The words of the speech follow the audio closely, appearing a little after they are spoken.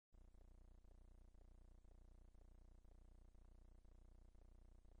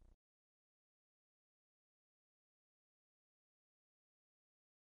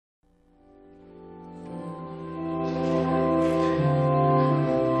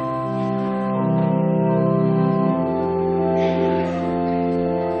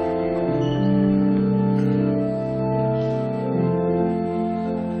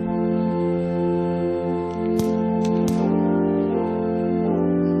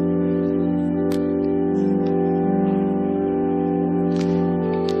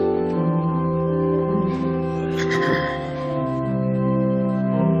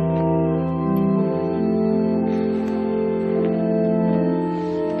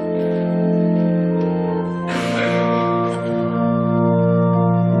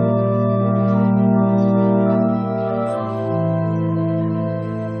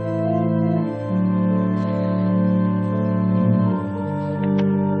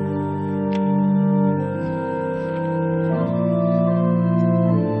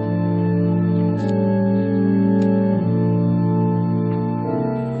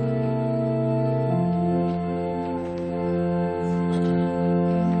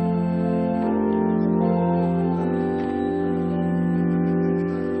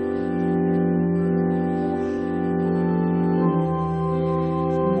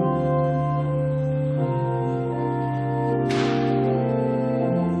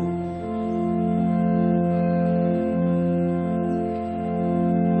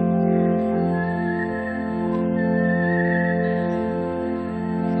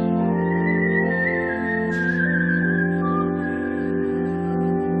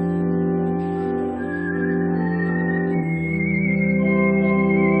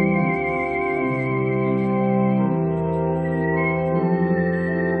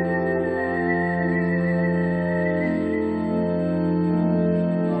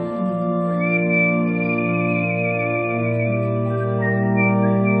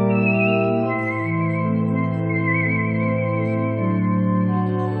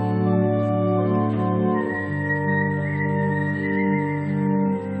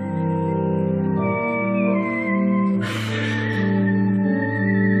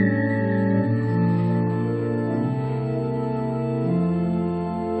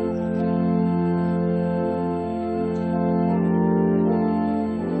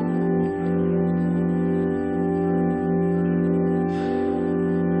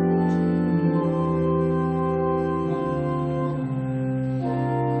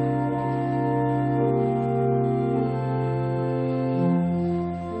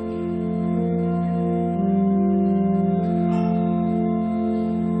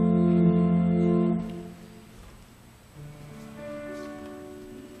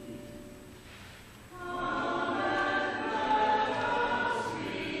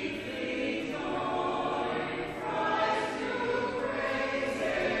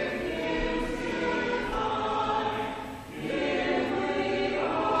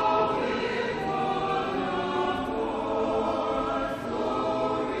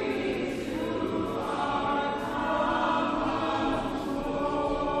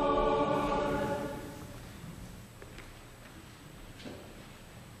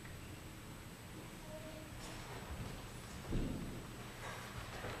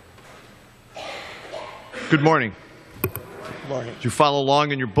Good morning. Good morning. As you follow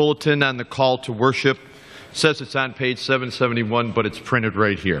along in your bulletin on the call to worship, it says it's on page 771, but it's printed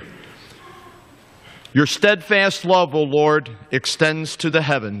right here. Your steadfast love, O Lord, extends to the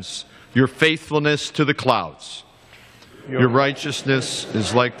heavens, your faithfulness to the clouds. Your righteousness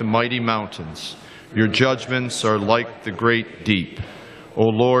is like the mighty mountains. Your judgments are like the great deep. O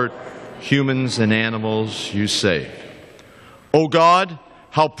Lord, humans and animals you save. O God,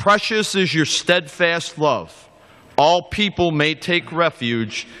 how precious is your steadfast love. All people may take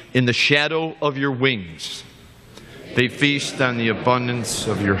refuge in the shadow of your wings. They feast on the abundance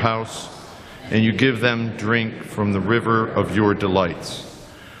of your house, and you give them drink from the river of your delights.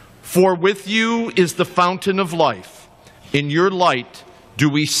 For with you is the fountain of life. In your light do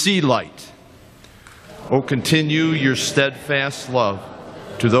we see light. O continue your steadfast love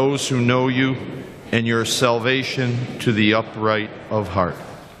to those who know you, and your salvation to the upright of heart.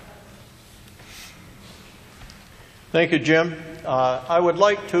 Thank you, Jim. I would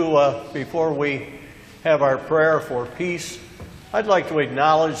like to, before we have our prayer for peace, I'd like to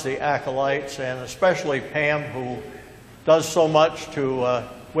acknowledge the acolytes, and especially Pam, who does so much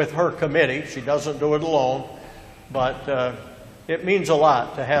with her committee. She doesn't do it alone, but it means a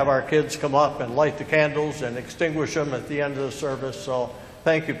lot to have our kids come up and light the candles and extinguish them at the end of the service. So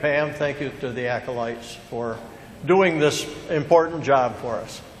thank you, Pam. Thank you to the acolytes for doing this important job for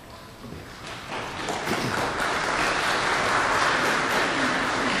us.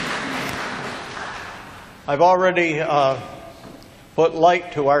 I've already put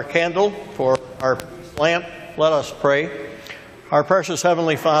light to our candle for our lamp. Let us pray. Our precious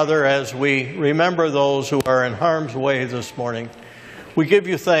Heavenly Father, as we remember those who are in harm's way this morning, we give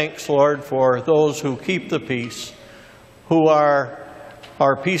you thanks, Lord, for those who keep the peace, who are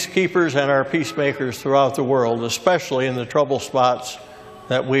our peacekeepers and our peacemakers throughout the world, especially in the trouble spots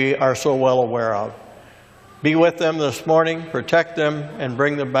that we are so well aware of. Be with them this morning, protect them, and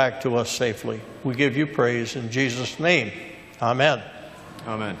bring them back to us safely. We give you praise in Jesus' name. Amen.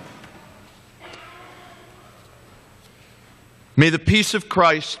 Amen. May the peace of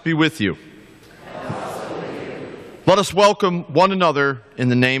Christ be with you. Let us welcome one another in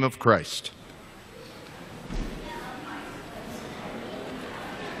the name of Christ.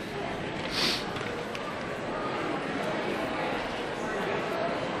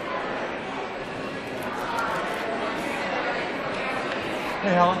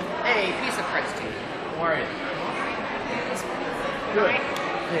 Hey, Helen. Hey, peace of Christ to you. How are you? Good.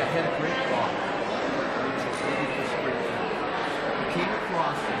 Hey, I had a great thought. I came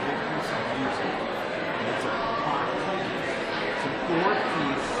across a big piece of music, and it's a pop. It's a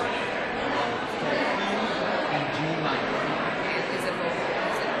four-piece in G minor. Is it both?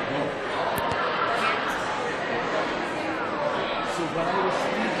 No. So what I was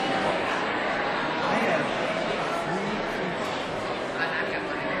thinking was, I have 3 pieces. I've got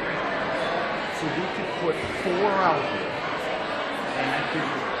one. So we could put 4 out here. And I could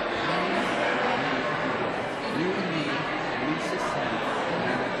you and me, Lisa Sam, and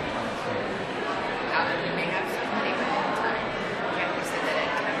then I could come and say, We may have somebody at one time. Kathy said that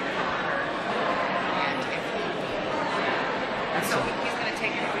it kept her. And if so he's going to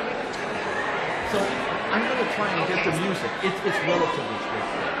take it every week. so I'm going to try and get the music. It's relatively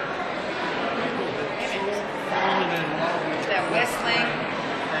straightforward. Falling in love with That whistling.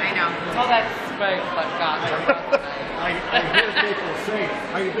 I know. Oh, that's big, but God. I hear people say,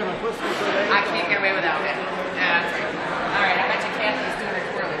 are you going to whistle today? I can't get away without it. Yeah, that's right. All right, I bet you Kathy's doing it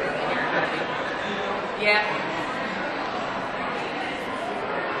poorly here. Yeah.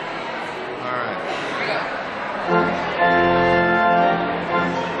 All right. Here we go.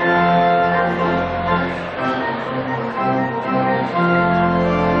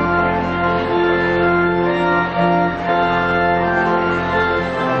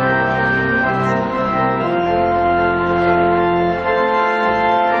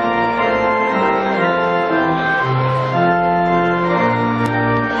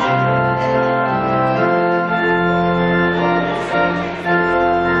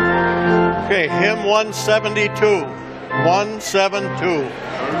 Okay, hymn 172. 172.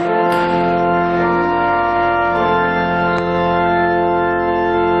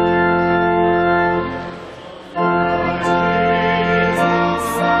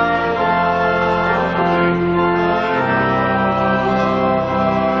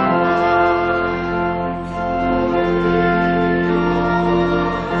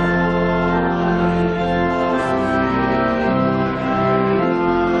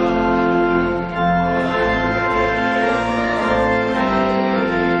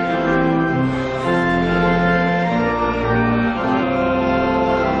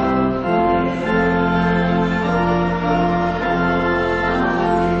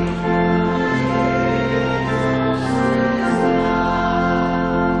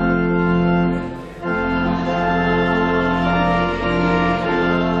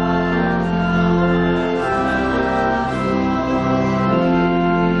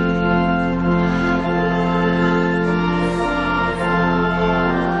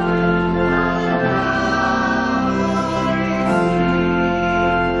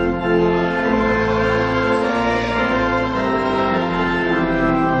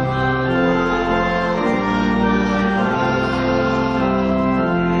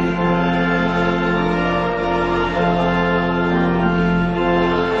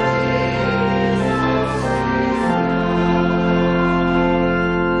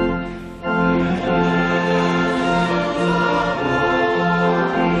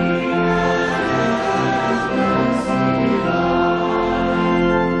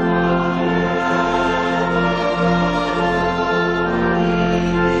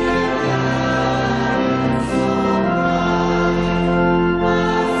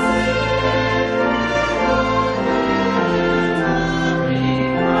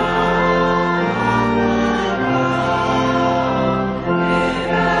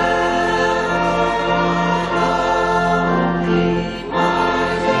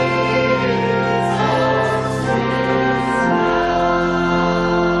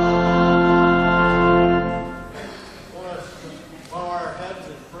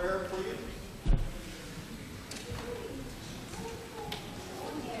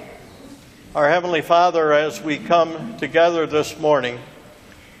 Heavenly Father, as we come together this morning,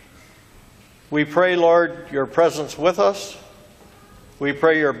 we pray, Lord, your presence with us. We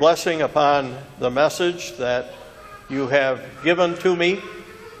pray your blessing upon the message that you have given to me.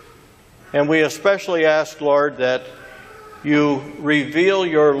 And we especially ask, Lord, that you reveal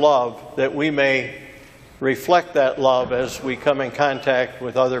your love, that we may reflect that love as we come in contact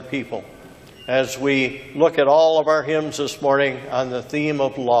with other people. As we look at all of our hymns this morning on the theme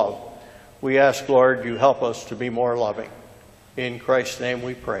of love, we ask, Lord, you help us to be more loving. In Christ's name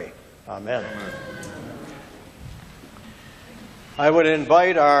we pray. Amen. I would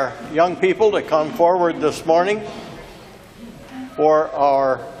invite our young people to come forward this morning for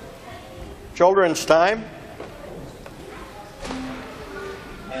our children's time.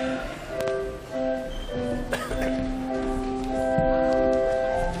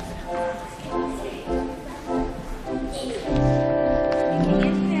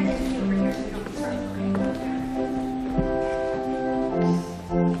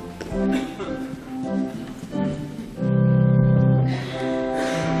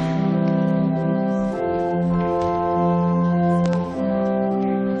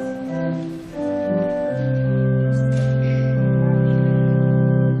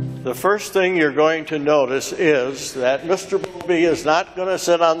 The first thing you're going to notice is that Mr. Booby is not going to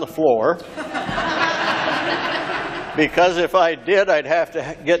sit on the floor, because if I did, I'd have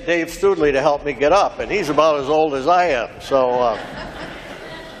to get Dave Studley to help me get up, and he's about as old as I am. So,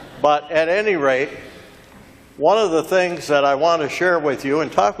 but at any rate, one of the things that I want to share with you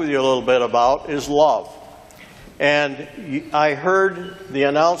and talk with you a little bit about is love. And I heard the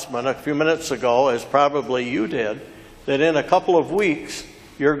announcement a few minutes ago, as probably you did, that in a couple of weeks,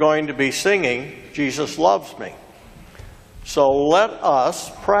 you're going to be singing Jesus Loves Me. So let us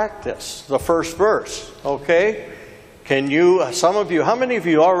practice the first verse, okay? Can you, some of you, how many of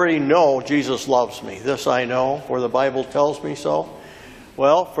you already know Jesus loves me? This I know, for the Bible tells me so.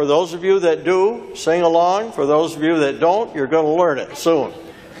 Well, for those of you that do, sing along. For those of you that don't, you're going to learn it soon.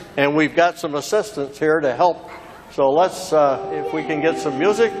 And we've got some assistants here to help. So let's, if we can get some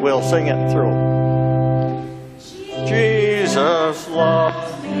music, we'll sing it through. Jesus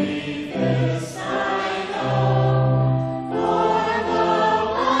loves me, this I know, for the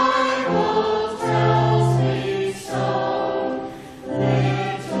Bible tells me so.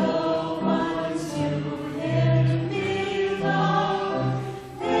 Little ones to him belong,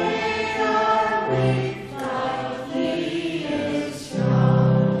 they are weak, but he is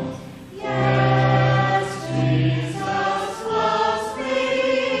strong. Yes, Jesus loves me.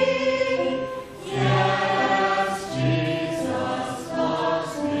 Yes, Jesus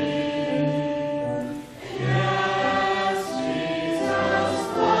loves me. Yes, Jesus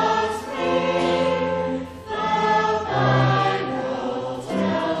loves me. The Bible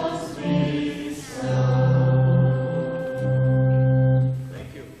tells me so. Thank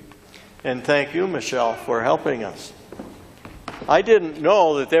you. And thank you, Michelle, for helping us. I didn't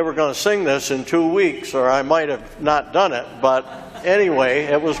know that they were going to sing this in 2 weeks, or I might have not done it, but anyway,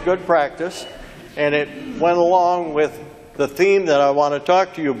 it was good practice, and it went along with the theme that I want to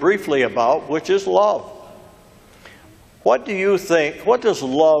talk to you briefly about, which is love. What do you think? What does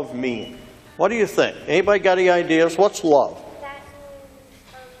love mean? What do you think? Anybody got any ideas? What's love? That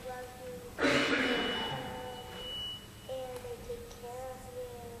means love you and they take care of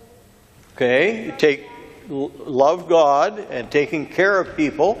you. Okay, you love God and taking care of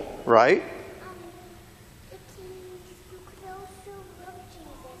people, right? It means you could also love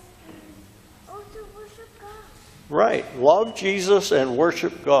Jesus and also worship God. Right, love Jesus and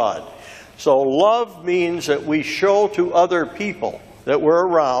worship God. So love means that we show to other people that we're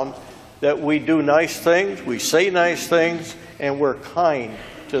around that we do nice things, we say nice things, and we're kind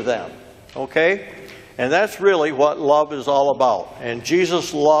to them, okay? And that's really what love is all about. And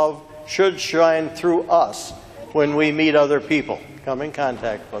Jesus' love should shine through us when we meet other people, come in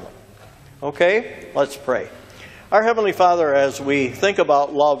contact with them. Okay, let's pray. Our Heavenly Father, as we think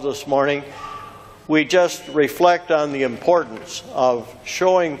about love this morning, we just reflect on the importance of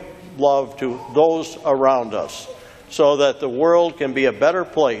showing love to those around us so that the world can be a better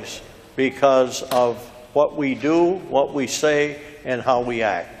place because of what we do, what we say, and how we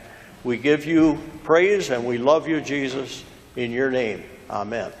act. We give you praise and we love you, Jesus, in your name.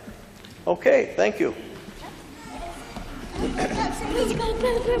 Amen. Okay, thank you.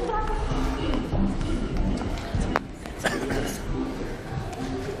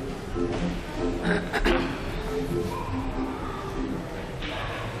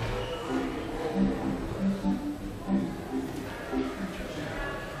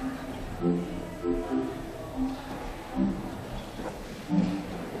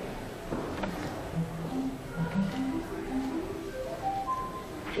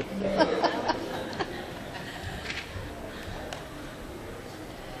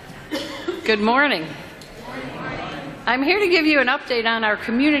 Good morning. I'm here to give you an update on our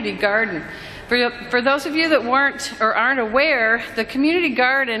community garden. For those of you that weren't or aren't aware, the community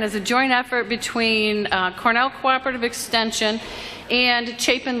garden is a joint effort between Cornell Cooperative Extension and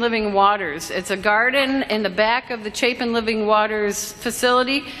Chapin Living Waters. It's a garden in the back of the Chapin Living Waters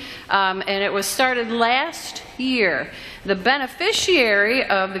facility, and it was started last year. The beneficiary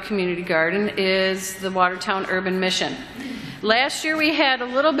of the community garden is the Watertown Urban Mission. Last year we had a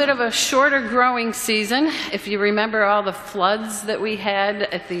little bit of a shorter growing season. If you remember all the floods that we had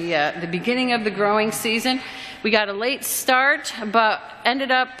at the beginning of the growing season, we got a late start, but ended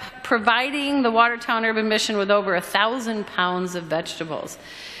up providing the Watertown Urban Mission with over 1,000 pounds of vegetables.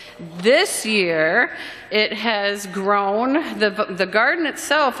 This year, it has grown. The garden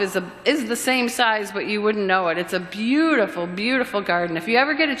itself is the same size, but you wouldn't know it. It's a beautiful, beautiful garden. If you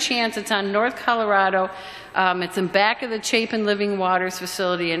ever get a chance, it's on North Colorado. It's in back of the Chapin Living Waters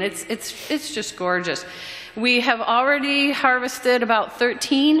facility, and it's just gorgeous. We have already harvested about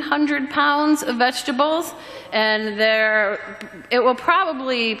 1,300 pounds of vegetables, and it will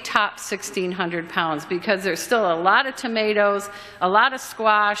probably top 1,600 pounds because there's still a lot of tomatoes, a lot of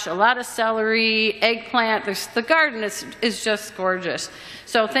squash, a lot of celery, eggplant. The garden is just gorgeous.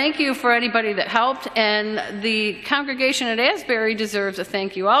 So thank you for anybody that helped, and the congregation at Asbury deserves a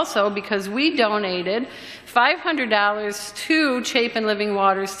thank you also because we donated $500 to Chapin Living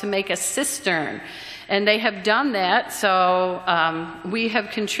Waters to make a cistern. And they have done that, so we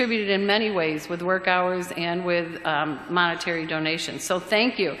have contributed in many ways with work hours and with monetary donations. So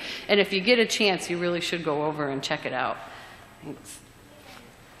thank you. And if you get a chance, you really should go over and check it out. Thanks.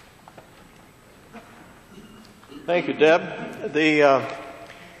 Thank you, Deb. The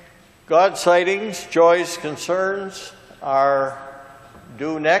God sightings, joys, concerns are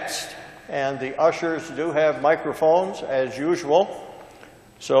due next, and the ushers do have microphones as usual.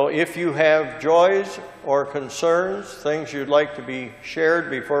 So if you have joys or concerns, things you'd like to be shared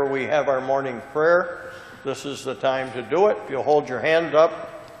before we have our morning prayer, this is the time to do it. If you'll hold your hand up,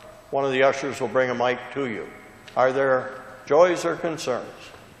 one of the ushers will bring a mic to you. Are there joys or concerns?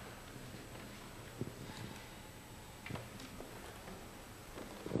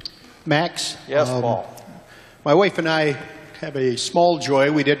 Max? Yes, Paul. My wife and I have a small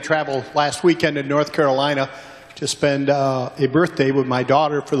joy. We did travel last weekend in North Carolina to spend a birthday with my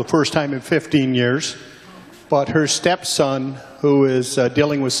daughter for the first time in 15 years. But her stepson, who is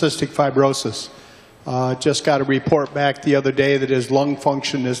dealing with cystic fibrosis, just got a report back the other day that his lung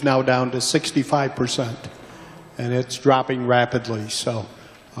function is now down to 65%. And it's dropping rapidly. So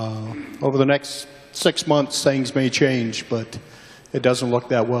over the next 6 months, things may change, but it doesn't look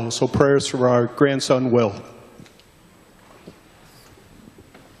that well. So prayers for our grandson, Will.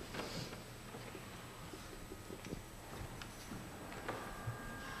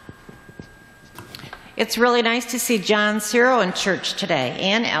 It's really nice to see John Ciro in church today,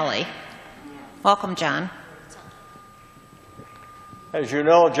 and Ellie. Welcome, John. As you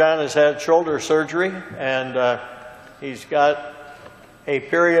know, John has had shoulder surgery, and he's got a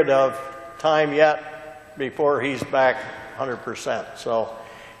period of time yet before he's back 100%. So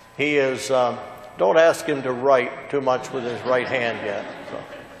he is, don't ask him to write too much with his right hand yet. So,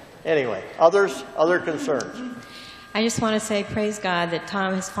 anyway, other concerns? I just want to say, praise God, that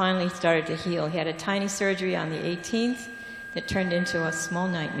Tom has finally started to heal. He had a tiny surgery on the 18th that turned into a small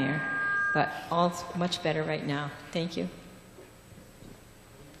nightmare, but all's much better right now. Thank you.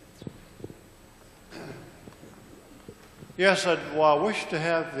 Yes, I wish to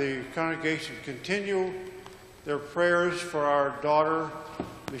have the congregation continue their prayers for our daughter,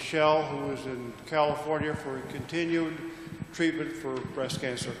 Michelle, who is in California for continued treatment for breast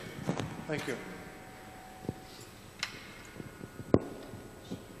cancer. Thank you.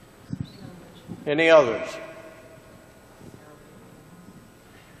 Any others?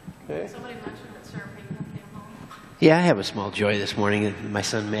 Okay. Somebody mentioned that Sarah Payton came home. Yeah, I have a small joy this morning, and my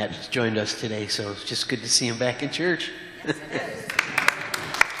son Matt just joined us today, so it's just good to see him back in church.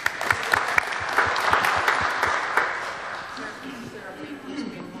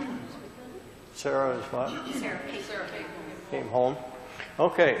 Sarah is what? Sarah Payton came home.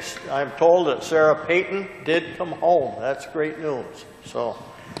 Okay, I'm told that Sarah Payton did come home. That's great news. So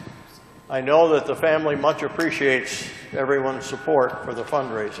I know that the family much appreciates everyone's support for the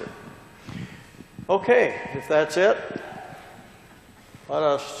fundraiser. Okay, if that's it, let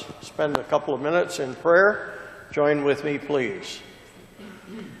us spend a couple of minutes in prayer. Join with me, please.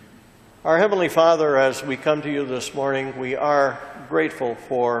 Our Heavenly Father, as we come to you this morning, we are grateful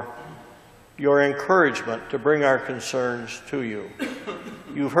for your encouragement to bring our concerns to you.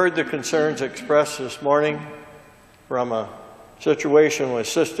 You've heard the concerns expressed this morning, from a situation with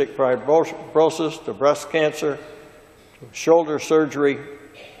cystic fibrosis to breast cancer, to shoulder surgery,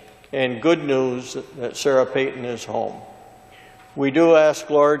 and good news that Sarah Payton is home. We do ask,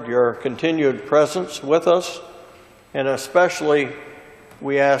 Lord, your continued presence with us, and especially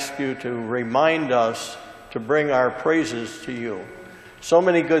we ask you to remind us to bring our praises to you. So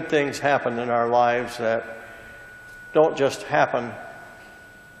many good things happen in our lives that don't just happen,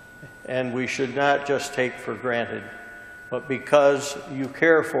 and we should not just take for granted, but because you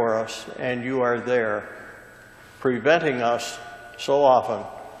care for us and you are there, preventing us so often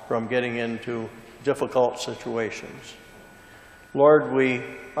from getting into difficult situations. Lord, we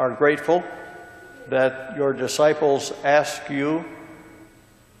are grateful that your disciples ask you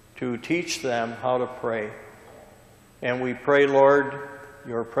to teach them how to pray. And we pray, Lord,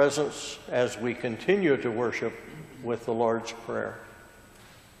 your presence as we continue to worship with the Lord's Prayer.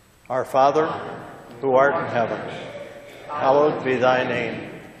 Our Father, who art in heaven, hallowed be thy name.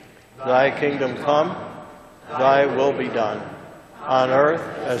 Thy kingdom come, thy will be done, on earth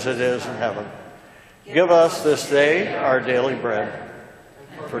as it is in heaven. Give us this day our daily bread.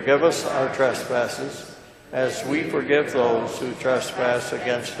 Forgive us our trespasses, as we forgive those who trespass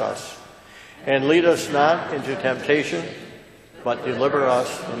against us. And lead us not into temptation, but deliver us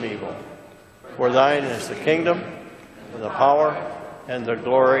from evil. For thine is the kingdom, and the power, and the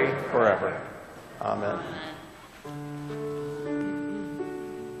glory forever. Amen.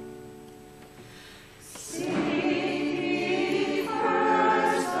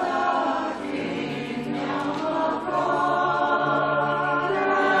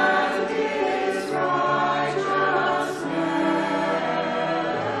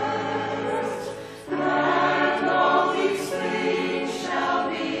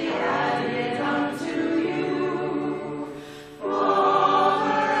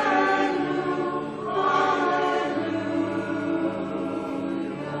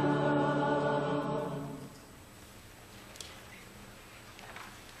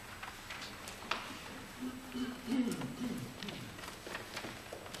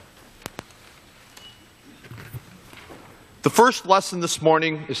 The first lesson this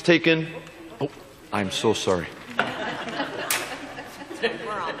morning is taken. Oh, I'm so sorry.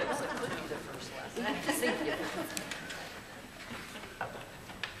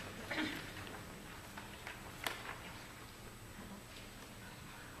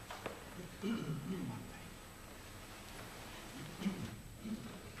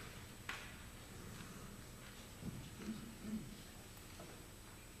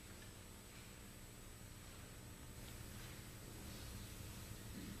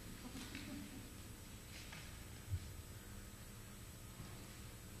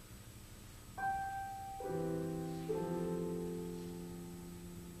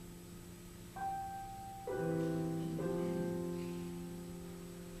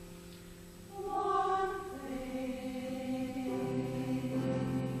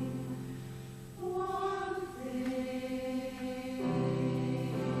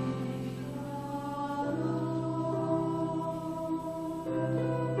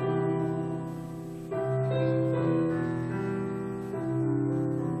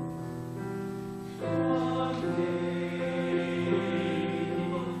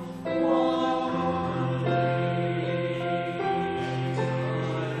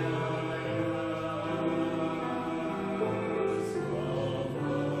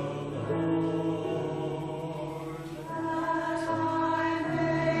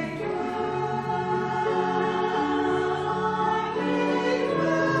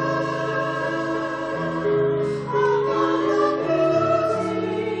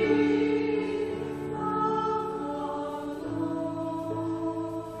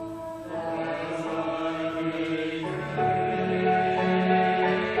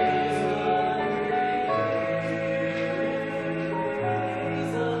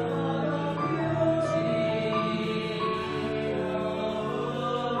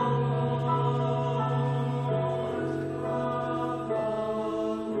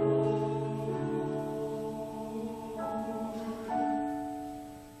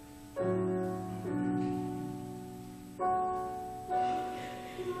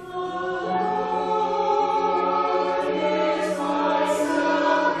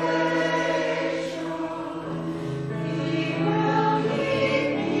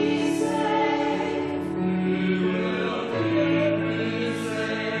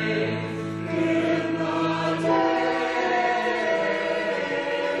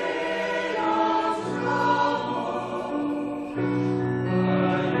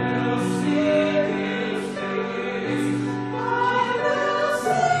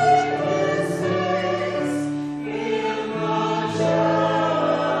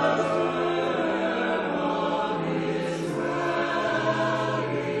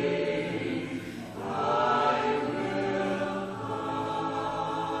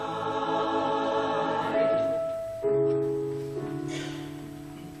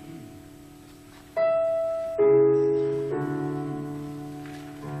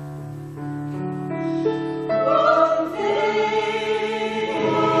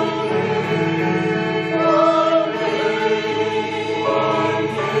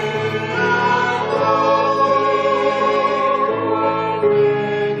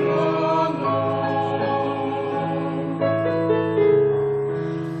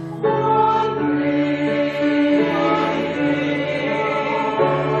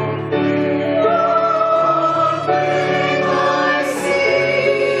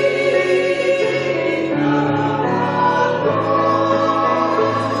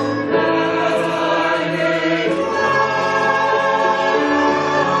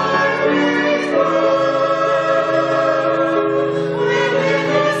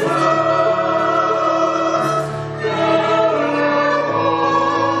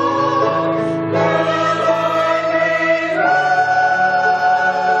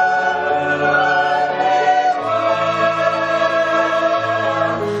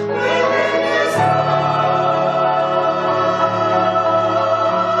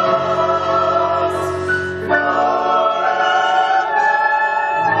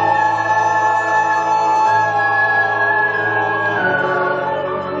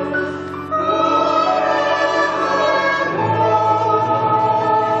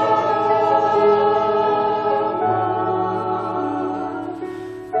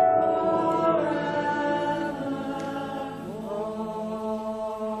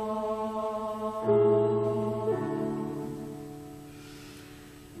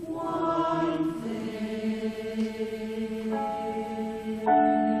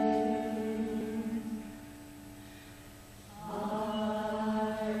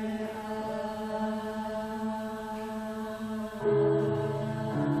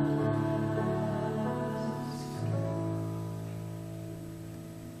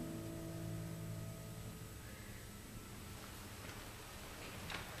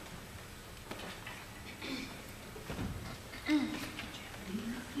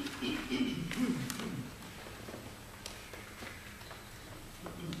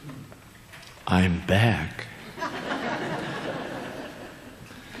 I'm back.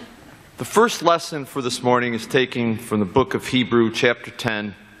 The first lesson for this morning is taken from the book of Hebrews, chapter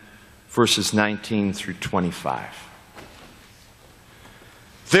 10, verses 19 through 25.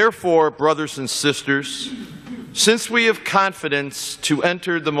 Therefore, brothers and sisters, since we have confidence to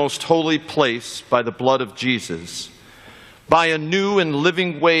enter the most holy place by the blood of Jesus, by a new and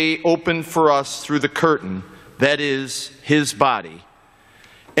living way opened for us through the curtain, that is, his body,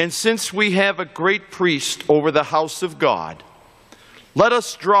 and since we have a great priest over the house of God, let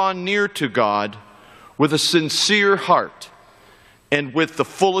us draw near to God with a sincere heart and with the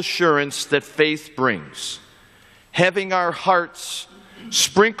full assurance that faith brings, having our hearts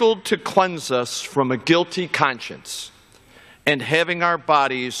sprinkled to cleanse us from a guilty conscience, and having our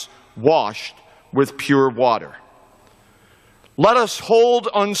bodies washed with pure water. Let us hold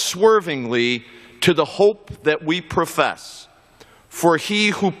unswervingly to the hope that we profess, for he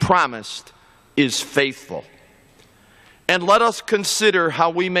who promised is faithful. And let us consider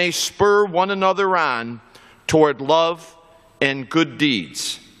how we may spur one another on toward love and good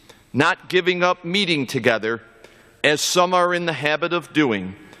deeds, not giving up meeting together, as some are in the habit of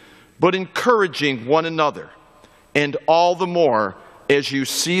doing, but encouraging one another, and all the more as you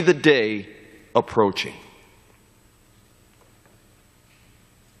see the day approaching.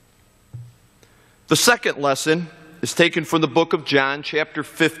 The second lesson is taken from the book of John, chapter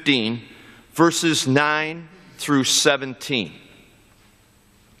 15, verses 9 through 17.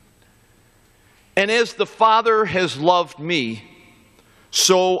 And as the Father has loved me,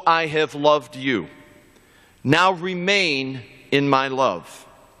 so I have loved you. Now remain in my love.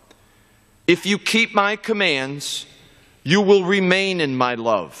 If you keep my commands, you will remain in my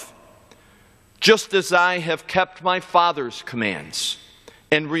love, just as I have kept my Father's commands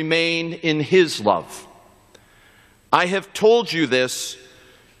and remain in his love. I have told you this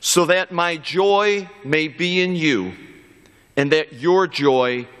so that my joy may be in you and that your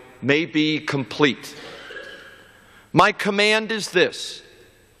joy may be complete. My command is this: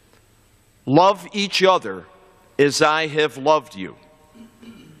 love each other as I have loved you.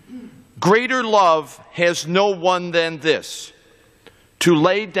 Greater love has no one than this, to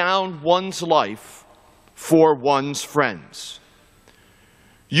lay down one's life for one's friends.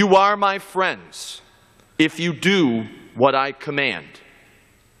 You are my friends if you do what I command.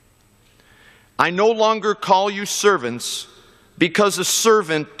 I no longer call you servants, because a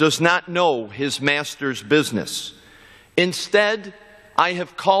servant does not know his master's business. Instead, I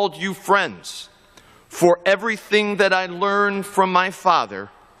have called you friends, for everything that I learned from my Father,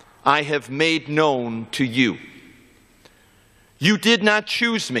 I have made known to you. You did not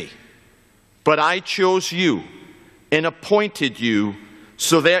choose me, but I chose you and appointed you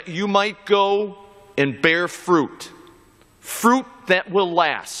so that you might go and bear fruit, fruit that will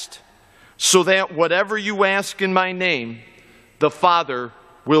last, so that whatever you ask in my name, the Father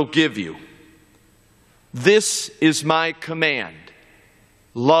will give you. This is my command: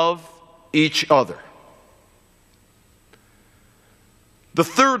 love each other. The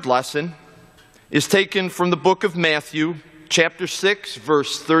third lesson is taken from the book of Matthew, chapter 6,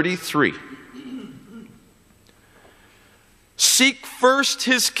 verse 33. Seek first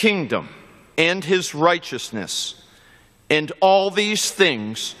his kingdom and his righteousness, and all these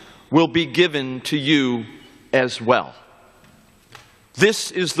things will be given to you as well.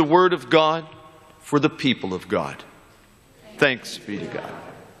 This is the word of God for the people of God. Thanks be to God.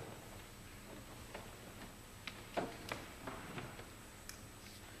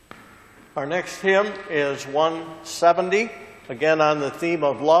 Our next hymn is 170, again on the theme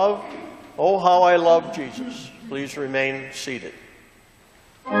of love. Oh, how I love Jesus. Please remain seated.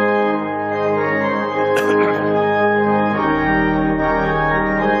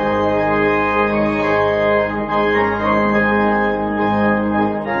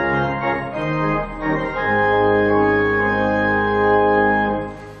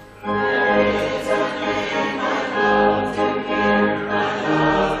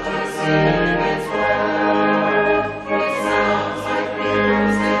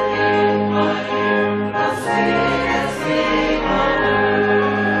 Sweet as me.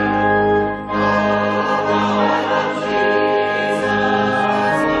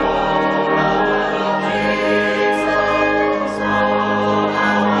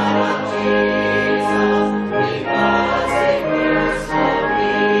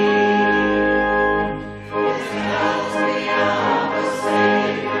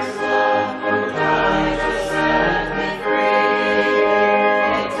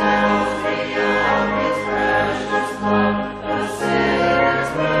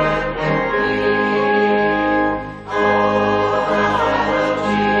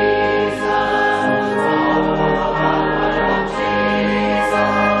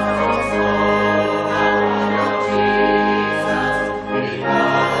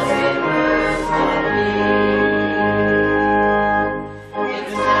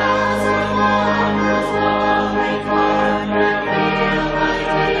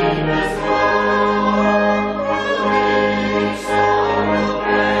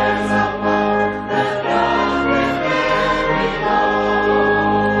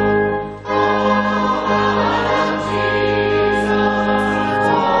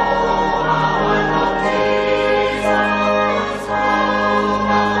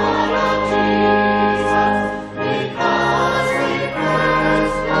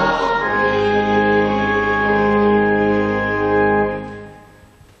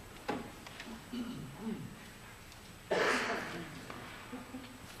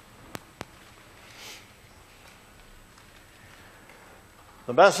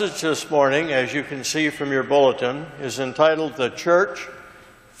 The message this morning, as you can see from your bulletin, is entitled "The Church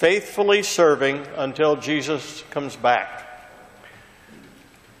Faithfully Serving Until Jesus Comes Back."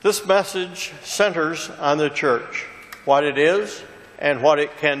 This message centers on the church, what it is and what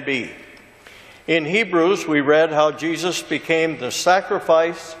it can be. In Hebrews, we read how Jesus became the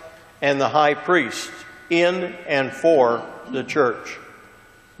sacrifice and the high priest in and for the church.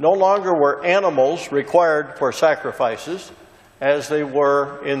 No longer were animals required for sacrifices as they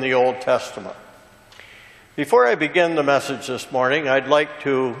were in the Old Testament. Before I begin the message this morning, I'd like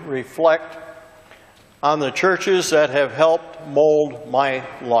to reflect on the churches that have helped mold my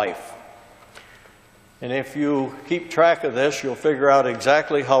life. And if you keep track of this, you'll figure out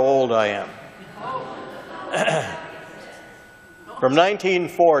exactly how old I am. From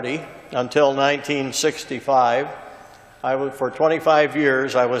 1940 until 1965, for 25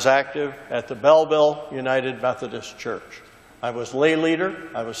 years, I was active at the Belleville United Methodist Church. I was lay leader,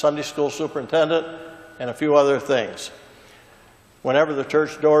 I was Sunday school superintendent, and a few other things. Whenever the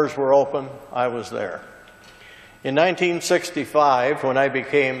church doors were open, I was there. In 1965, when I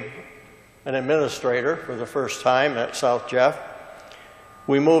became an administrator for the first time at South Jeff,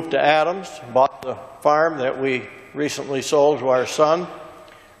 we moved to Adams, bought the farm that we recently sold to our son.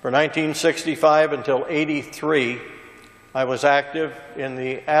 For 1965 until 83, I was active in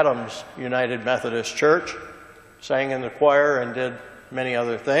the Adams United Methodist Church, sang in the choir and did many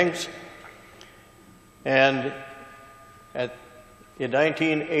other things. And in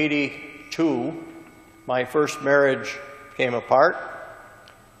 1982, my first marriage came apart.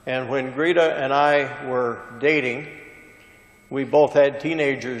 And when Greta and I were dating, we both had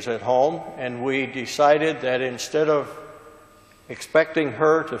teenagers at home, and we decided that instead of expecting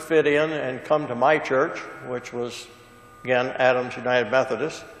her to fit in and come to my church, which was, again, Adams United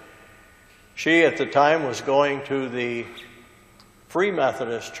Methodist, she at the time was going to the Free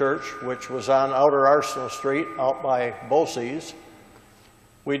Methodist Church, which was on Outer Arsenal Street out by Bosse's.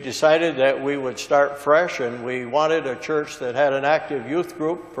 We decided that we would start fresh, and we wanted a church that had an active youth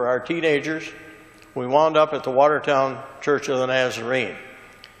group for our teenagers. We wound up at the Watertown Church of the Nazarene.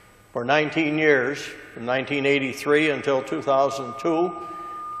 For 19 years, from 1983 until 2002,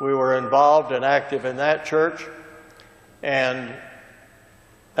 we were involved and active in that church, and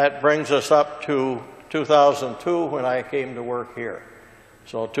that brings us up to 2002 when I came to work here.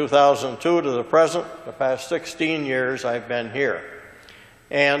 So 2002 to the present, the past 16 years I've been here.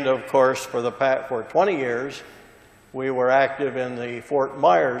 And of course, for 20 years, we were active in the Fort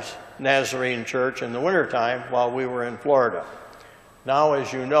Myers Nazarene Church in the wintertime while we were in Florida. Now,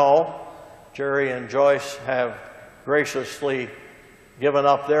 as you know, Jerry and Joyce have graciously given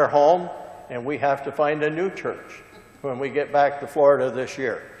up their home, and we have to find a new church when we get back to Florida this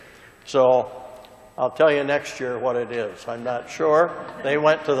year. So I'll tell you next year what it is. I'm not sure. They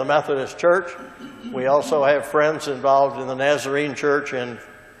went to the Methodist Church. We also have friends involved in the Nazarene Church in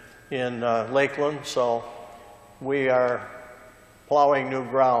Lakeland, so we are plowing new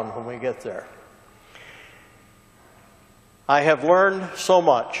ground when we get there. I have learned so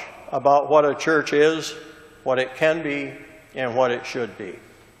much about what a church is, what it can be, and what it should be.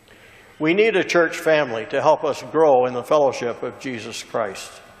 We need a church family to help us grow in the fellowship of Jesus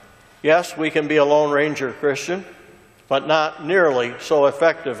Christ. Yes, we can be a Lone Ranger Christian, but not nearly so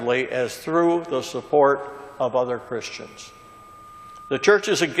effectively as through the support of other Christians. The church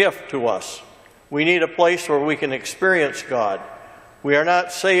is a gift to us. We need a place where we can experience God. We are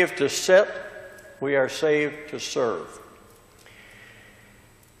not saved to sit, we are saved to serve.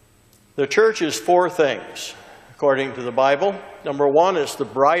 The church is four things, according to the Bible. Number one is the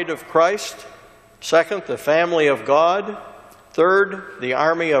bride of Christ. Second, the family of God. Third, the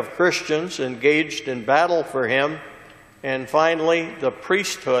army of Christians engaged in battle for Him. And finally, the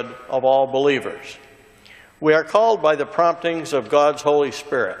priesthood of all believers. We are called by the promptings of God's Holy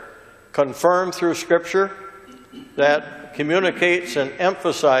Spirit, confirmed through Scripture, that communicates and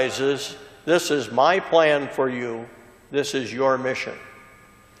emphasizes, this is my plan for you, this is your mission.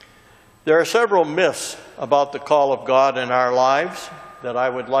 There are several myths about the call of God in our lives that I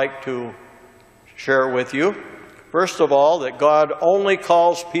would like to share with you. First of all, that God only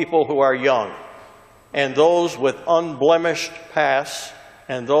calls people who are young, and those with unblemished pasts,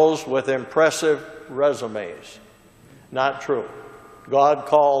 and those with impressive resumes. Not true. God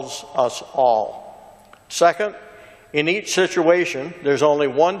calls us all. Second, in each situation, there's only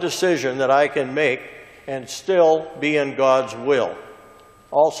one decision that I can make and still be in God's will.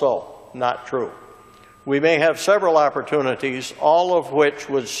 Also, not true. We may have several opportunities, all of which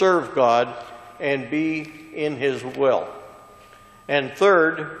would serve God and be in His will. And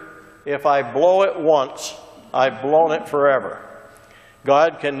third, if I blow it once, I've blown it forever.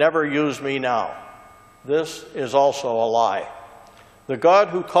 God can never use me now. This is also a lie. The God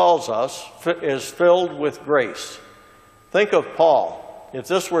who calls us is filled with grace. Think of Paul. If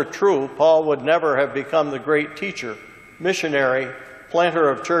this were true, Paul would never have become the great teacher, missionary, planter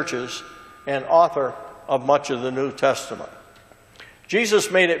of churches, and author of much of the New Testament.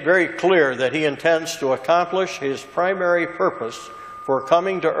 Jesus made it very clear that he intends to accomplish his primary purpose for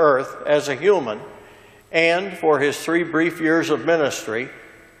coming to earth as a human and for his 3 brief years of ministry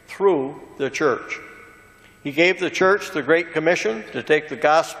through the church. He gave the church the Great Commission to take the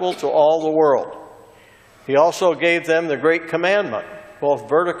gospel to all the world. He also gave them the Great Commandment, both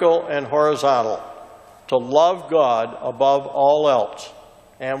vertical and horizontal, to love God above all else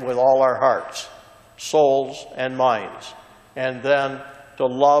and with all our hearts, souls, and minds, and then to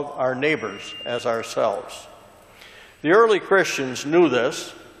love our neighbors as ourselves. The early Christians knew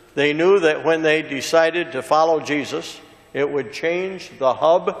this. They knew that when they decided to follow Jesus, it would change the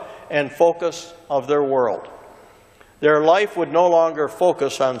hub and focus of their world. Their life would no longer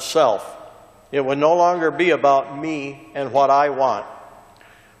focus on self. It would no longer be about me and what I want.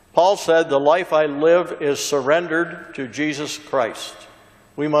 Paul said, "The life I live is surrendered to Jesus Christ."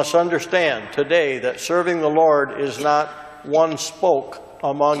 We must understand today that serving the Lord is not one spoke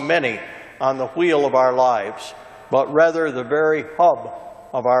among many on the wheel of our lives, but rather the very hub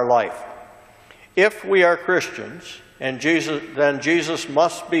of our life. If we are Christians, then Jesus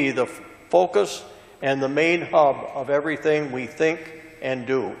must be the focus and the main hub of everything we think and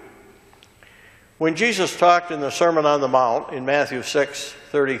do. When Jesus talked in the Sermon on the Mount in Matthew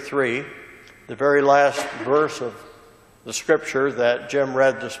 6:33, the very last verse of the scripture that Jim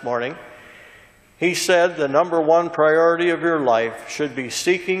read this morning, he said the number one priority of your life should be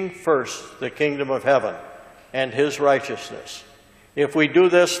seeking first the kingdom of heaven and his righteousness. If we do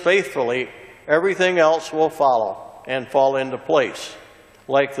this faithfully, everything else will follow and fall into place,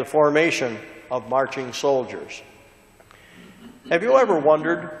 like the formation of marching soldiers. Have you ever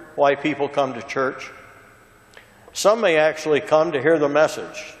wondered why people come to church? Some may actually come to hear the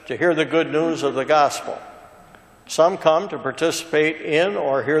message, to hear the good news of the gospel. Some come to participate in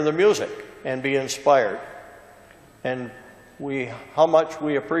or hear the music and be inspired. And how much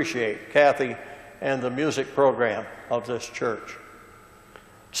we appreciate Kathy and the music program of this church.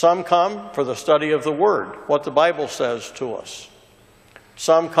 Some come for the study of the Word, what the Bible says to us.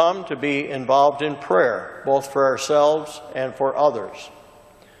 Some come to be involved in prayer, both for ourselves and for others.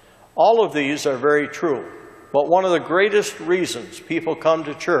 All of these are very true, but one of the greatest reasons people come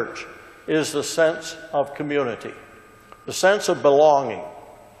to church is the sense of community, the sense of belonging.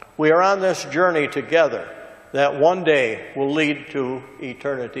 We are on this journey together that one day will lead to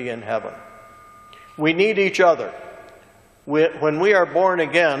eternity in heaven. We need each other. When we are born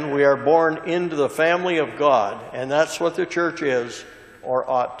again, we are born into the family of God, and that's what the church is or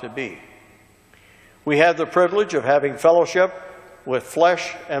ought to be. We have the privilege of having fellowship with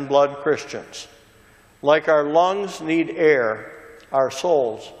flesh and blood Christians. Like our lungs need air, our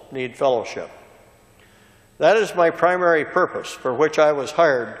souls need fellowship. That is my primary purpose for which I was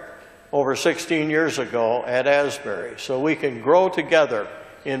hired over 16 years ago at Asbury, so we can grow together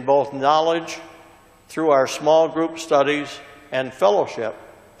in both knowledge through our small group studies and fellowship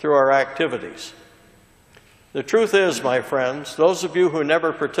through our activities. The truth is, my friends, those of you who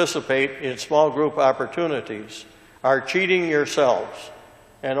never participate in small group opportunities are cheating yourselves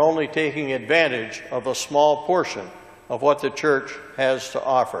and only taking advantage of a small portion of what the church has to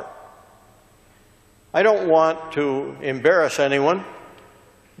offer. I don't want to embarrass anyone,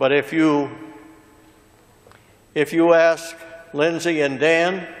 but if you ask Lindsay and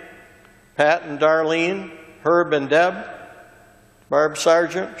Dan, Pat and Darlene, Herb and Deb, Barb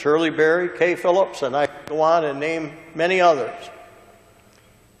Sargent, Shirley Berry, Kay Phillips, and I could go on and name many others,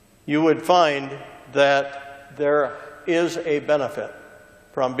 you would find that there is a benefit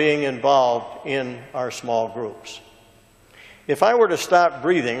from being involved in our small groups. If I were to stop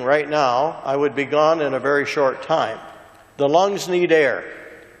breathing right now, I would be gone in a very short time. The lungs need air.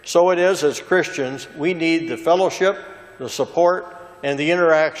 So it is as Christians, we need the fellowship, the support, and the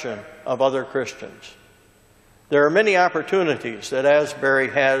interaction of other Christians. There are many opportunities that Asbury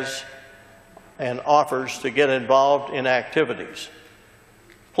has and offers to get involved in activities.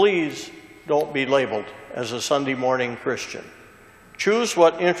 Please don't be labeled as a Sunday morning Christian. Choose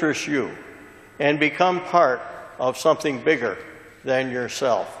what interests you and become part of something bigger than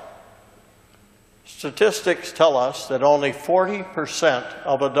yourself. Statistics tell us that only 40%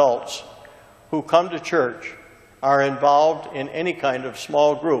 of adults who come to church are involved in any kind of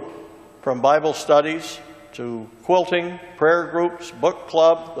small group, from Bible studies to quilting, prayer groups, book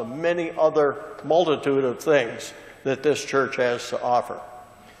club, the many other multitude of things that this church has to offer.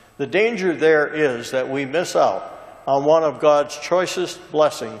 The danger there is that we miss out on one of God's choicest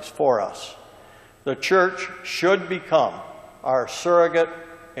blessings for us. The church should become our surrogate,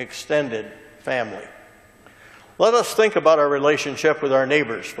 extended family. Let us think about our relationship with our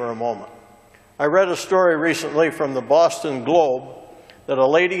neighbors for a moment. I read a story recently from the Boston Globe that a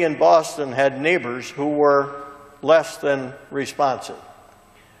lady in Boston had neighbors who were less than responsive.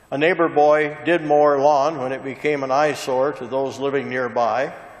 A neighbor boy did mow her lawn when it became an eyesore to those living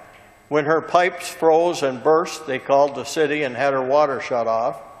nearby. When her pipes froze and burst, they called the city and had her water shut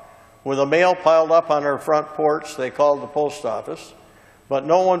off. When the mail piled up on her front porch, they called the post office. But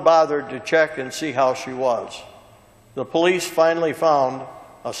no one bothered to check and see how she was. The police finally found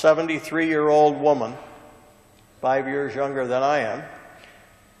a 73-year-old woman, 5 years younger than I am,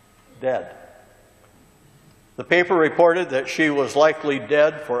 dead. The paper reported that she was likely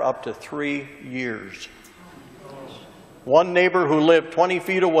dead for up to 3 years. One neighbor who lived 20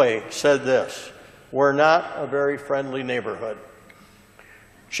 feet away said this: "We're not a very friendly neighborhood."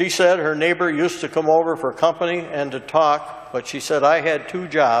 She said her neighbor used to come over for company and to talk, but she said, "I had 2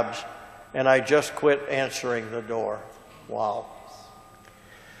 jobs and I just quit answering the door." Wow.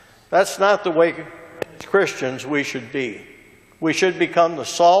 That's not the way as Christians we should be. We should become the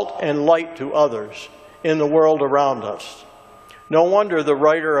salt and light to others in the world around us. No wonder the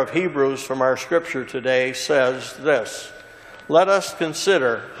writer of Hebrews from our scripture today says this: "Let us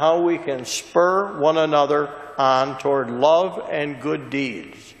consider how we can spur one another on toward love and good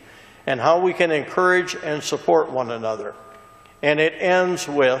deeds, and how we can encourage and support one another." And it ends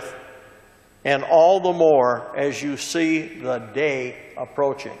with, "and all the more as you see the day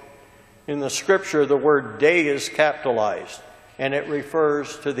approaching." In the scripture, the word day is capitalized, and it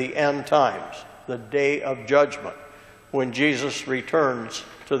refers to the end times, the day of judgment, when Jesus returns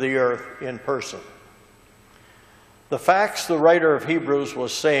to the earth in person. The facts the writer of Hebrews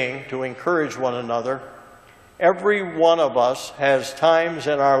was saying to encourage one another: every one of us has times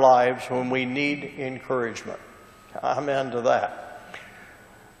in our lives when we need encouragement. Amen to that.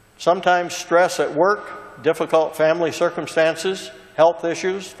 Sometimes stress at work, difficult family circumstances, health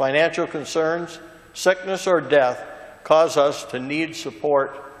issues, financial concerns, sickness, or death cause us to need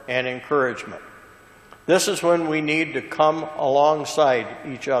support and encouragement. This is when we need to come alongside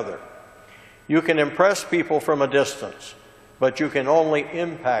each other. You can impress people from a distance, but you can only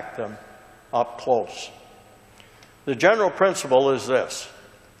impact them up close. The general principle is this: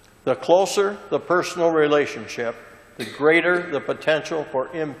 the closer the personal relationship, the greater the potential for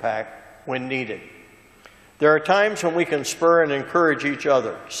impact when needed. There are times when we can spur and encourage each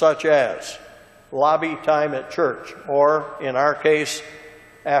other, such as lobby time at church, or in our case,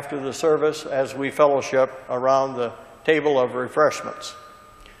 after the service as we fellowship around the table of refreshments.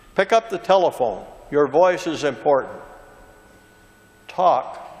 Pick up the telephone. Your voice is important.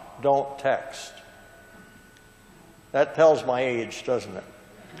 Talk, don't text. That tells my age, doesn't it?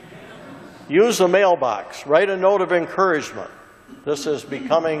 Use the mailbox. Write a note of encouragement. This is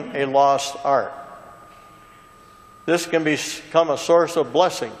becoming a lost art. This can become a source of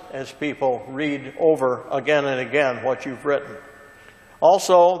blessing as people read over again and again what you've written.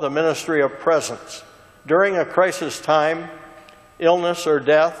 Also, the ministry of presence. During a crisis time, illness or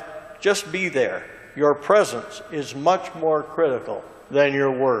death, just be there. Your presence is much more critical than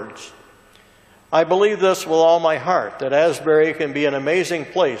your words. I believe this with all my heart, that Asbury can be an amazing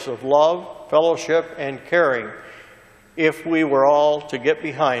place of love, fellowship, and caring if we were all to get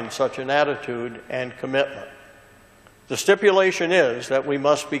behind such an attitude and commitment. The stipulation is that we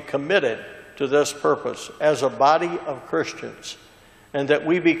must be committed to this purpose as a body of Christians, and that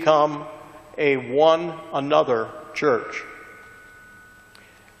we become a one another church.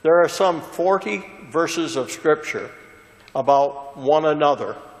 There are some 40 verses of Scripture about one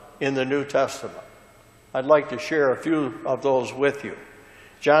another in the New Testament. I'd like to share a few of those with you.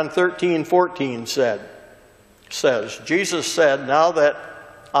 John 13:14 says, Jesus said, "Now that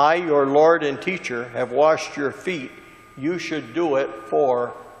I, your Lord and teacher, have washed your feet, you should do it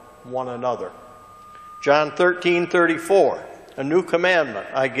for one another." John 13:34, "A new commandment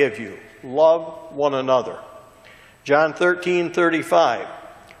I give you, love one another." John 13:35,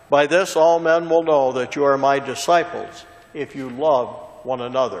 "By this all men will know that you are my disciples, if you love one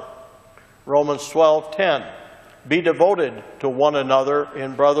another." Romans 12:10, "Be devoted to one another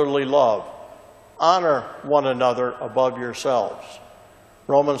in brotherly love. Honor one another above yourselves."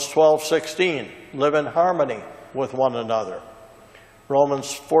 Romans 12:16, "Live in harmony with one another."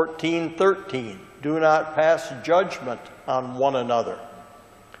 Romans 14:13, "Do not pass judgment on one another."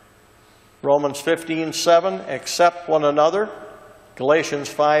 Romans 15:7, "Accept one another." Galatians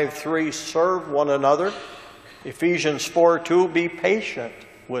 5:3, "Serve one another." Ephesians 4:2, be patient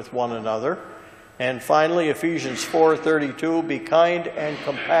with one another. And finally, Ephesians 4:32, be kind and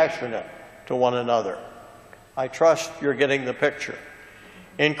compassionate to one another. I trust you're getting the picture.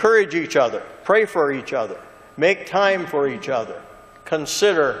 Encourage each other, pray for each other, make time for each other,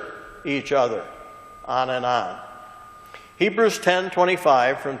 consider each other, on and on. Hebrews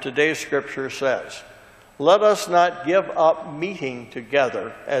 10:25 from today's scripture says, let us not give up meeting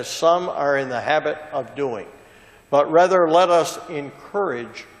together as some are in the habit of doing, but rather let us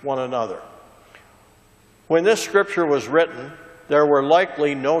encourage one another. When this scripture was written, there were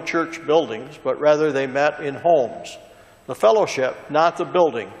likely no church buildings, but rather they met in homes. The fellowship, not the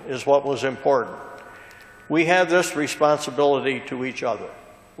building, is what was important. We have this responsibility to each other.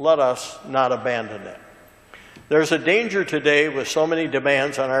 Let us not abandon it. There's a danger today with so many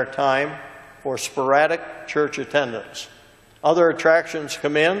demands on our time for sporadic church attendance. Other attractions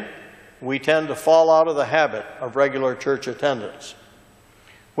come in, we tend to fall out of the habit of regular church attendance.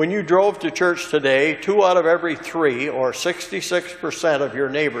 When you drove to church today, 2 out of every 3, or 66% of your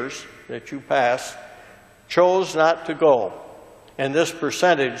neighbors that you passed, chose not to go, and this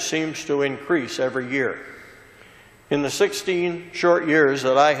percentage seems to increase every year. In the 16 short years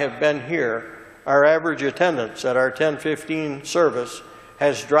that I have been here, our average attendance at our 10:15 service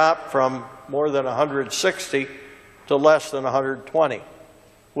has dropped from more than 160 to less than 120,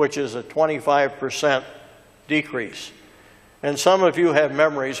 which is a 25% decrease. And some of you have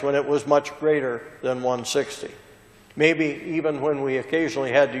memories when it was much greater than 160, maybe even when we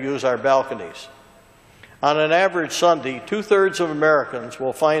occasionally had to use our balconies. On an average Sunday, 2/3 of Americans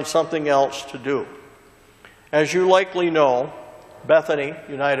will find something else to do. As you likely know, Bethany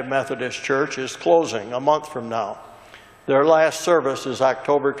United Methodist Church is closing a month from now. Their last service is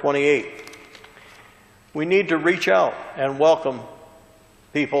October 28th. We need to reach out and welcome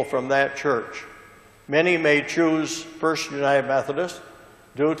people from that church. Many may choose First United Methodist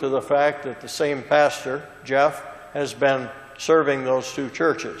due to the fact that the same pastor, Jeff, has been serving those 2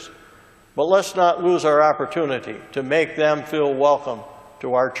 churches. But let's not lose our opportunity to make them feel welcome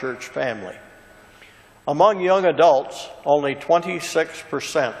to our church family. Among young adults, only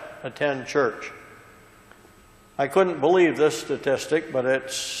 26% attend church. I couldn't believe this statistic, but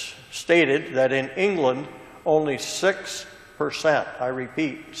it's stated that in England, only 6%, I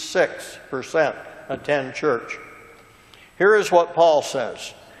repeat, 6% attend church. Here is what Paul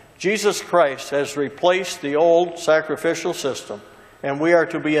says. Jesus Christ has replaced the old sacrificial system, and we are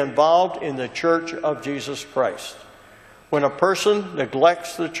to be involved in the church of Jesus Christ. When a person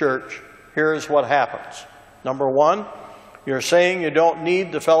neglects the church, here's what happens. Number 1, you're saying you don't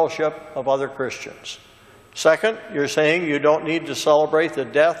need the fellowship of other Christians. Second, you're saying you don't need to celebrate the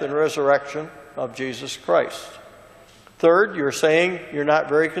death and resurrection of Jesus Christ. Third, you're saying you're not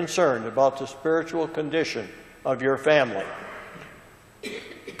very concerned about the spiritual condition of your family.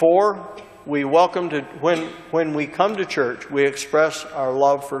 4, when we come to church, we express our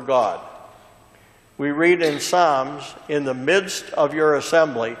love for God. We read in Psalms, in the midst of your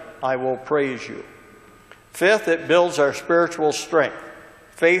assembly, I will praise you. 5th, it builds our spiritual strength.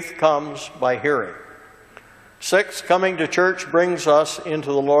 Faith comes by hearing. 6th, coming to church brings us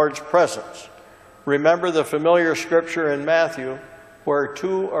into the Lord's presence. Remember the familiar scripture in Matthew, where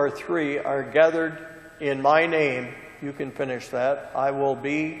 2 or 3 are gathered in my name, you can finish that, I will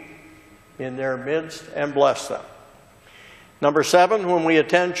be in their midst and bless them. Number 7, when we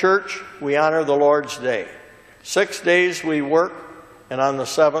attend church, we honor the Lord's day. 6 days we work, and on the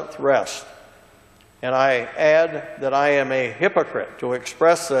 7th, rest. And I add that I am a hypocrite to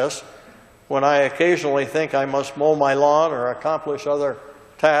express this when I occasionally think I must mow my lawn or accomplish other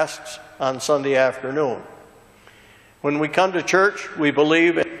tasks on Sunday afternoon. When we come to church, we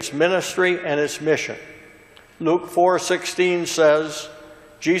believe in its ministry and its mission. Luke 4:16 says,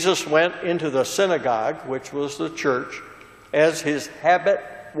 Jesus went into the synagogue, which was the church, as his habit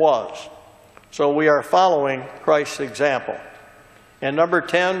was. So we are following Christ's example. And number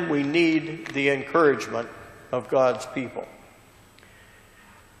 10, we need the encouragement of God's people.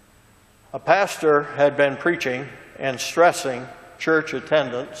 A pastor had been preaching and stressing church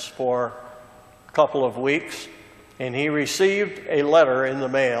attendance for a couple of weeks, and he received a letter in the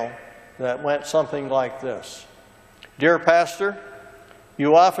mail that went something like this. Dear Pastor,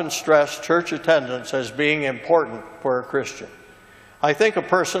 you often stress church attendance as being important for a Christian. I think a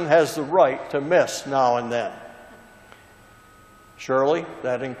person has the right to miss now and then. Shirley,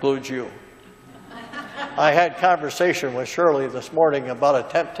 that includes you. I had conversation with Shirley this morning about a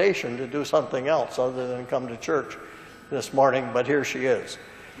temptation to do something else other than come to church this morning, but here she is.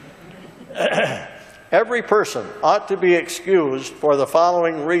 Every person ought to be excused for the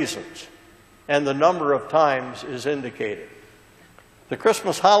following reasons, and the number of times is indicated. The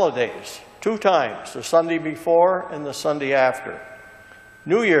Christmas holidays, 2 times, the Sunday before and the Sunday after.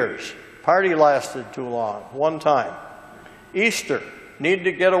 New Year's, party lasted too long, 1 time. Easter, need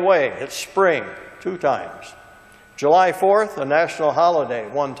to get away, it's spring, 2 times. July 4th, a national holiday,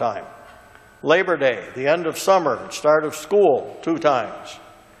 1 time. Labor Day, the end of summer and start of school, 2 times.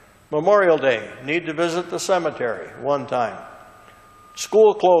 Memorial Day, need to visit the cemetery, 1 time.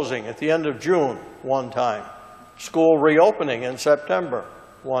 School closing at the end of June, 1 time. School reopening in September,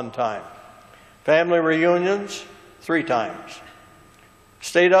 1 time. Family reunions, 3 times.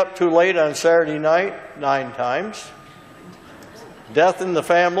 Stayed up too late on Saturday night, 9 times. Death in the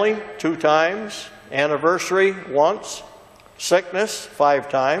family, 2 times. Anniversary, once. Sickness, 5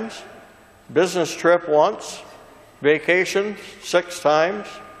 times. Business trip, once. Vacation, 6 times.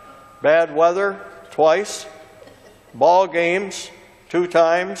 Bad weather, twice. Ball games, 2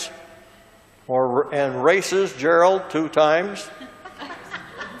 times. And races, Gerald, 2 times.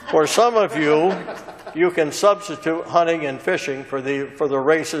 For some of you, you can substitute hunting and fishing for the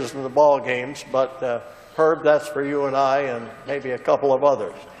races and the ball games, but Herb, that's for you and I and maybe a couple of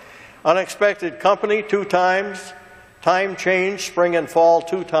others. Unexpected company, 2 times. Time change, spring and fall,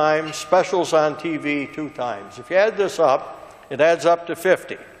 2 times. Specials on TV, 2 times. If you add this up, it adds up to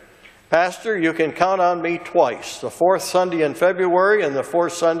 50. Pastor, you can count on me twice, the 4th Sunday in February and the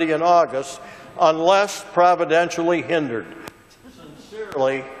 4th Sunday in August, unless providentially hindered.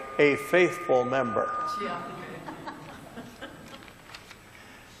 Sincerely, a faithful member.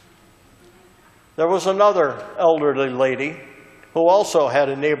 There was another elderly lady who also had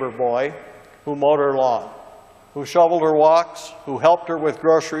a neighbor boy who mowed her lawn, who shoveled her walks, who helped her with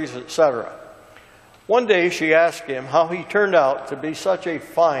groceries, etc. One day she asked him how he turned out to be such a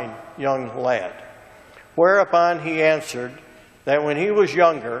fine young lad, whereupon he answered that when he was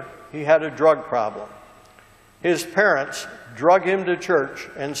younger, he had a drug problem. His parents drug him to church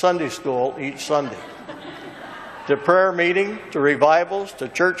and Sunday school each Sunday, to prayer meeting, to revivals, to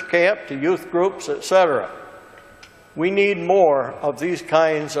church camp, to youth groups, etc. We need more of these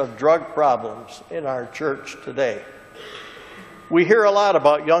kinds of drug problems in our church today. We hear a lot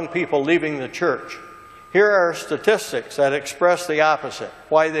about young people leaving the church. Here are statistics that express the opposite,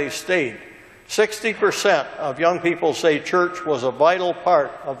 why they stayed. 60% of young people say church was a vital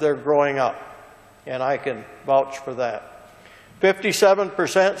part of their growing up, and I can vouch for that.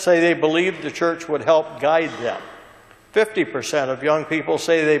 57% say they believed the church would help guide them. 50% of young people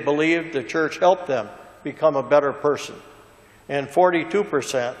say they believed the church helped them become a better person. And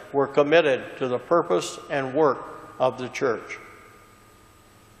 42% were committed to the purpose and work of the church.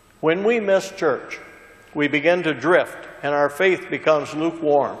 When we miss church, we begin to drift and our faith becomes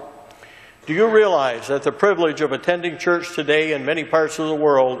lukewarm. Do you realize that the privilege of attending church today in many parts of the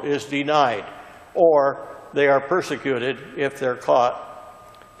world is denied, or they are persecuted if they're caught?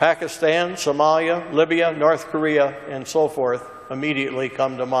 Pakistan, Somalia, Libya, North Korea, and so forth immediately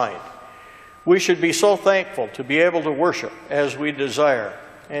come to mind. We should be so thankful to be able to worship as we desire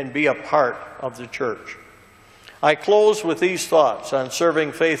and be a part of the church. I close with these thoughts on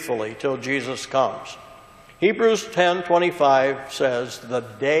serving faithfully till Jesus comes. Hebrews 10:25 says, "The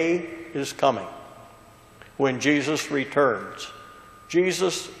day is coming when Jesus returns."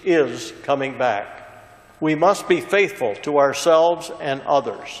 Jesus is coming back. We must be faithful to ourselves and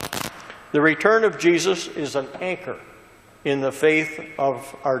others. The return of Jesus is an anchor in the faith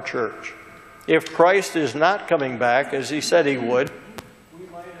of our church. If Christ is not coming back, as he said he would, we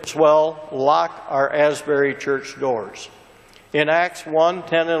might as well lock our Asbury church doors. In Acts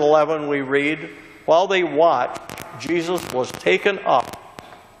 1:10 and 11 we read, "While they watched, Jesus was taken up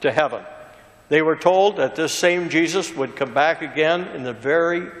to heaven." They were told that this same Jesus would come back again in the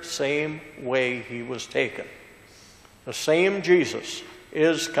very same way he was taken. The same Jesus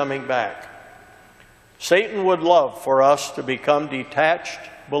is coming back. Satan would love for us to become detached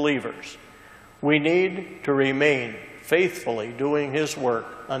believers. We need to remain faithfully doing his work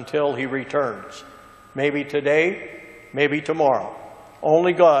until he returns. Maybe today, maybe tomorrow.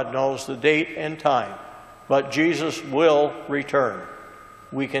 Only God knows the date and time, but Jesus will return.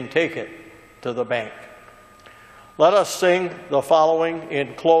 We can take it to the bank. Let us sing the following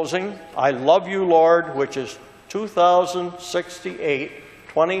in closing. "I Love You, Lord," which is 2068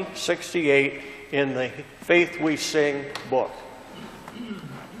 in the Faith We Sing book.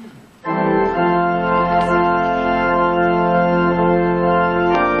 I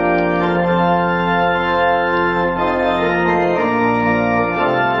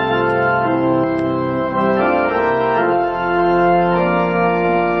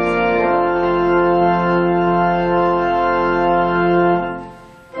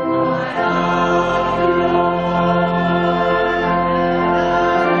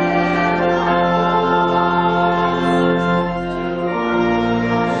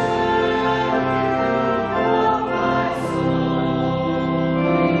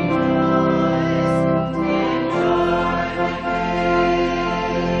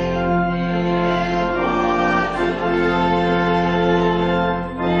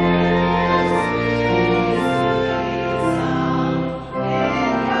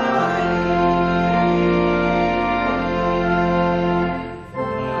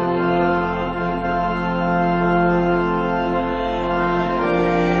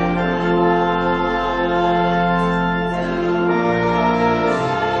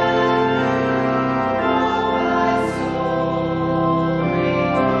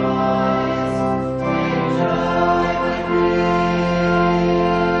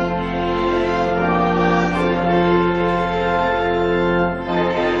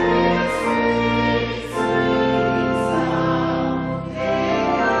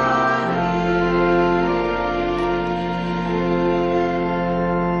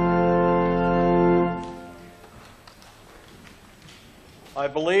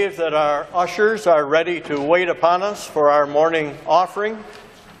believe that our ushers are ready to wait upon us for our morning offering.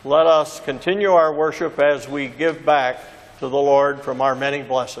 Let us continue our worship as we give back to the Lord from our many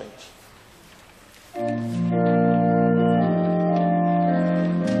blessings. I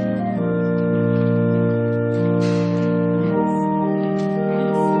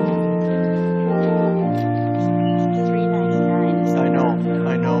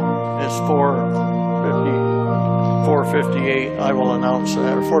know. It's 4:58. I will announce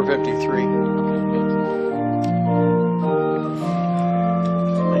that, or 4:53.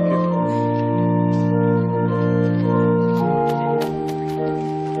 Thank you.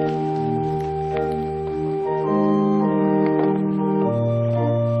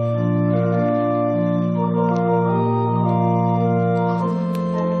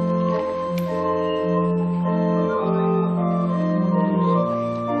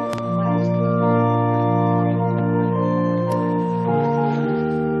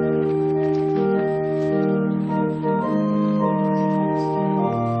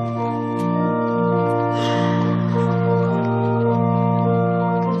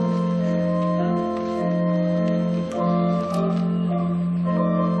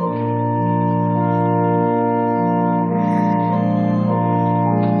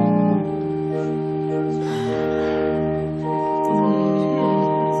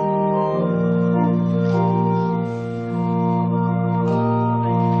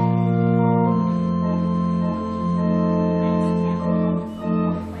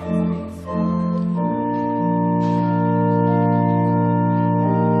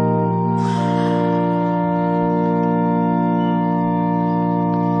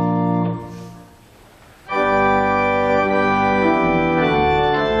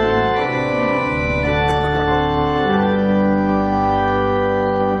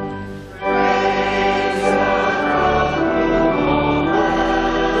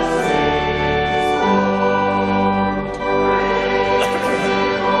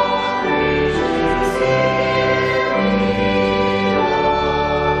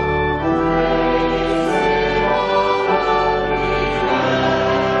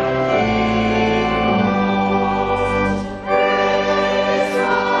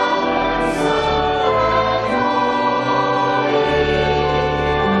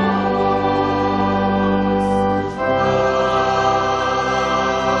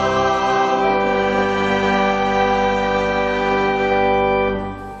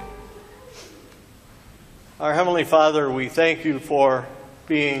 Our Heavenly Father, we thank you for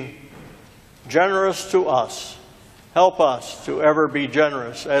being generous to us. Help us to ever be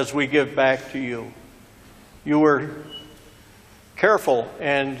generous as we give back to you. You were careful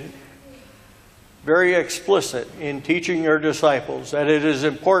and very explicit in teaching your disciples that it is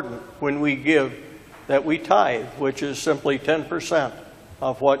important when we give that we tithe, which is simply 10%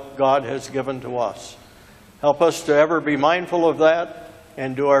 of what God has given to us. Help us to ever be mindful of that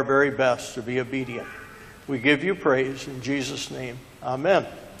and do our very best to be obedient. We give you praise in Jesus' name. Amen.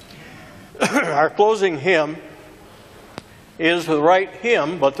 Our closing hymn is the right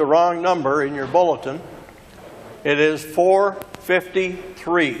hymn, but the wrong number in your bulletin. It is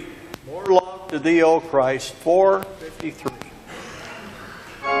 453. More love to thee, O Christ, 453. Thee.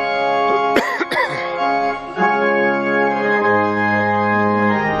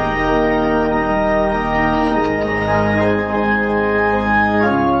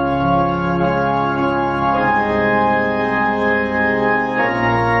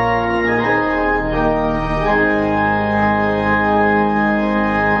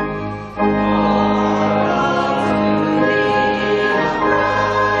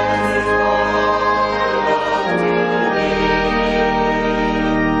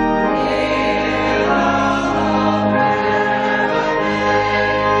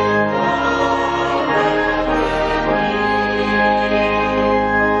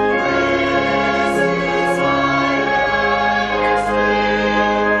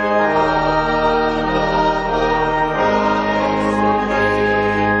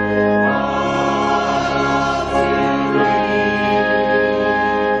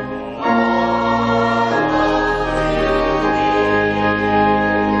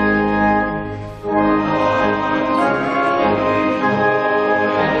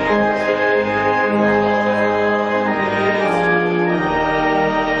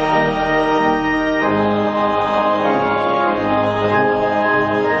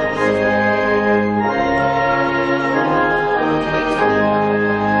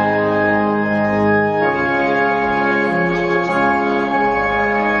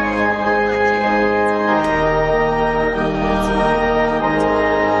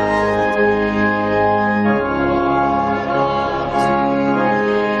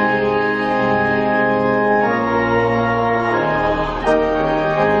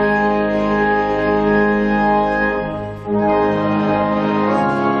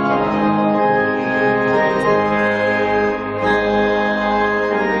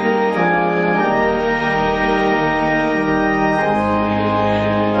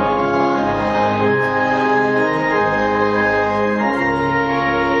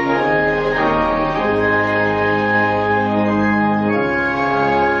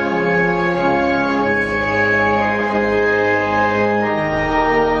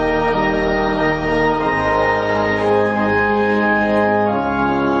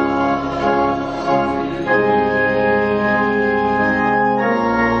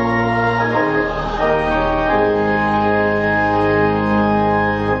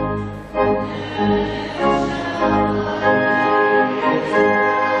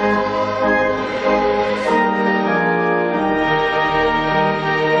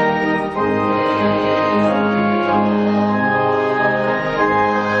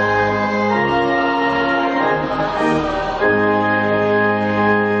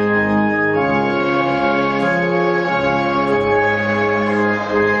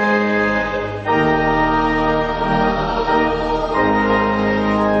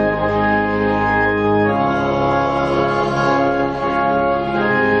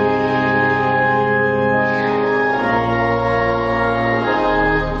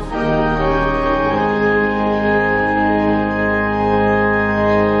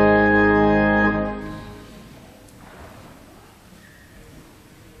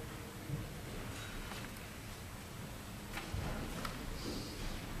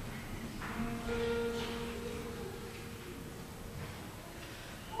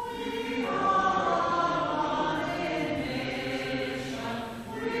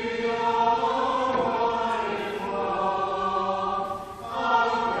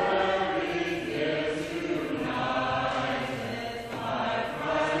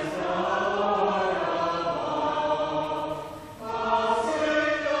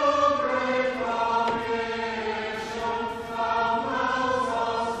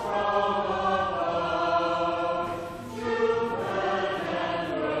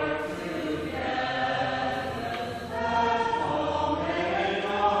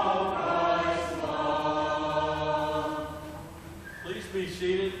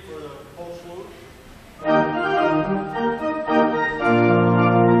 seated for the full salute.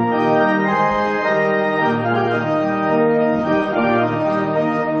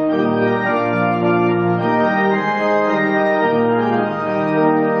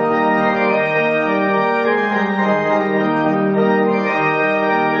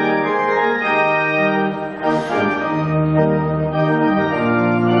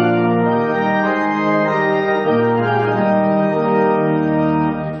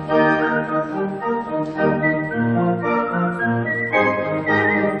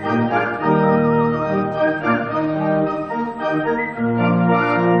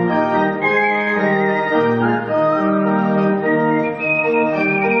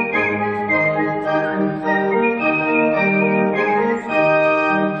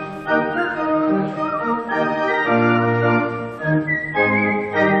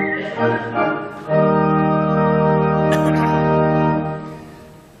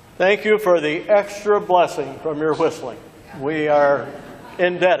 Thank you for the extra blessing from your whistling. We are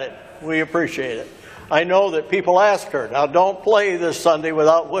indebted. We appreciate it. I know that people ask her, now don't play this Sunday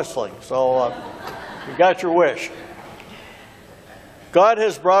without whistling, so you got your wish. God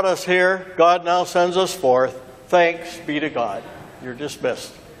has brought us here. God now sends us forth. Thanks be to God. You're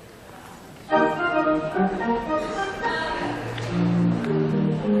dismissed.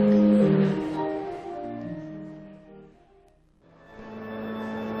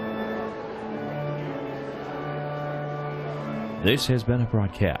 This has been a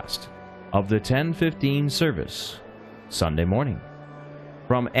broadcast of the 10:15 service, Sunday morning,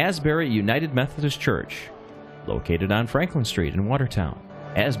 from Asbury United Methodist Church, located on Franklin Street in Watertown.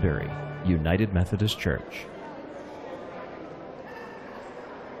 Asbury United Methodist Church.